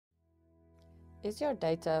Is your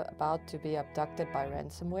data about to be abducted by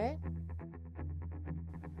ransomware?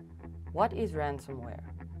 What is ransomware?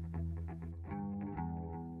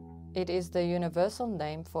 It is the universal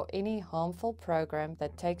name for any harmful program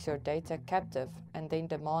that takes your data captive and then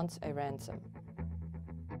demands a ransom.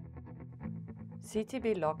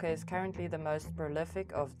 CTB Locker is currently the most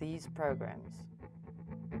prolific of these programs.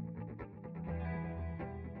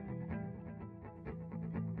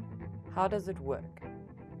 How does it work?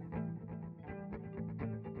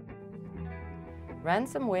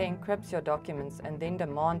 Ransomware encrypts your documents and then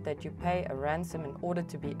demands that you pay a ransom in order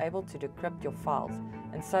to be able to decrypt your files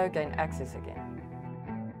and so gain access again.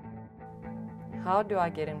 How do I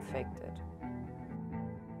get infected?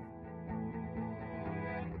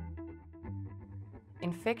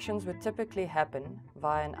 Infections would typically happen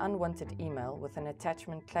via an unwanted email with an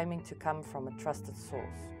attachment claiming to come from a trusted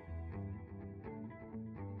source.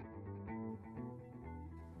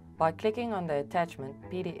 By clicking on the attachment,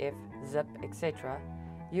 PDF, zip, etc.,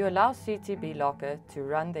 you allow CTB Locker to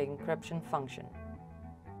run the encryption function.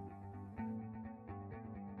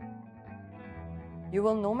 You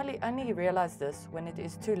will normally only realize this when it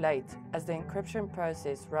is too late, as the encryption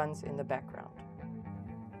process runs in the background.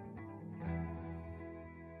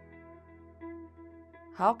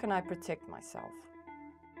 How can I protect myself?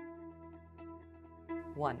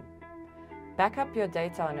 1. Back up your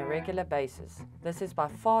data on a regular basis. This is by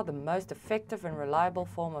far the most effective and reliable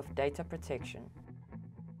form of data protection.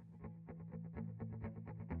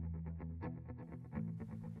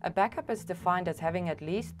 A backup is defined as having at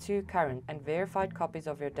least 2 current and verified copies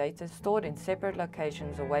of your data stored in separate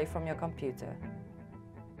locations away from your computer.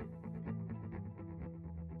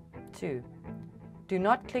 2. Do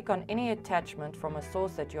not click on any attachment from a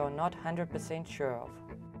source that you are not 100% sure of.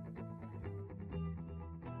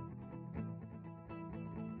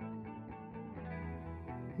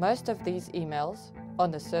 Most of these emails, on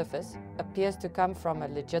the surface, appears to come from a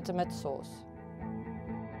legitimate source.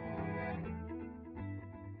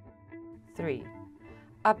 3.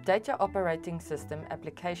 Update your operating system,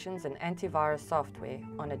 applications and antivirus software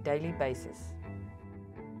on a daily basis.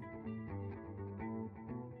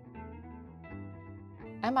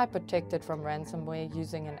 Am I protected from ransomware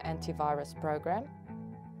using an antivirus program?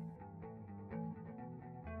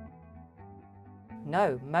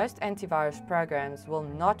 No, most antivirus programs will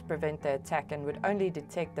not prevent the attack and would only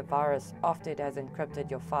detect the virus after it has encrypted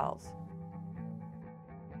your files.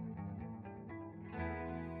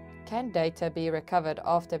 Can data be recovered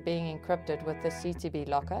after being encrypted with the CTB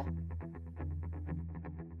Locker?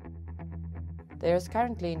 There is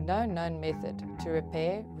currently no known method to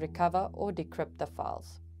repair, recover, or decrypt the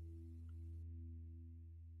files.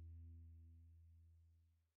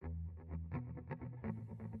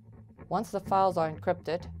 Once the files are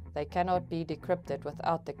encrypted, they cannot be decrypted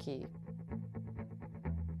without the key.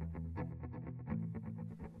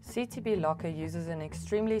 CTB Locker uses an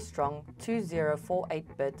extremely strong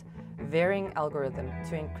 2048-bit varying algorithm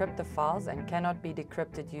to encrypt the files and cannot be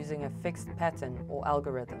decrypted using a fixed pattern or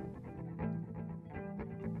algorithm.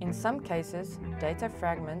 In some cases, data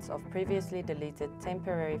fragments of previously deleted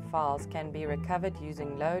temporary files can be recovered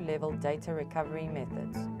using low-level data recovery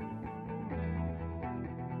methods.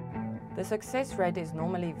 The success rate is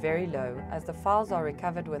normally very low, as the files are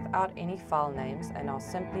recovered without any file names and are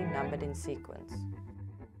simply numbered in sequence.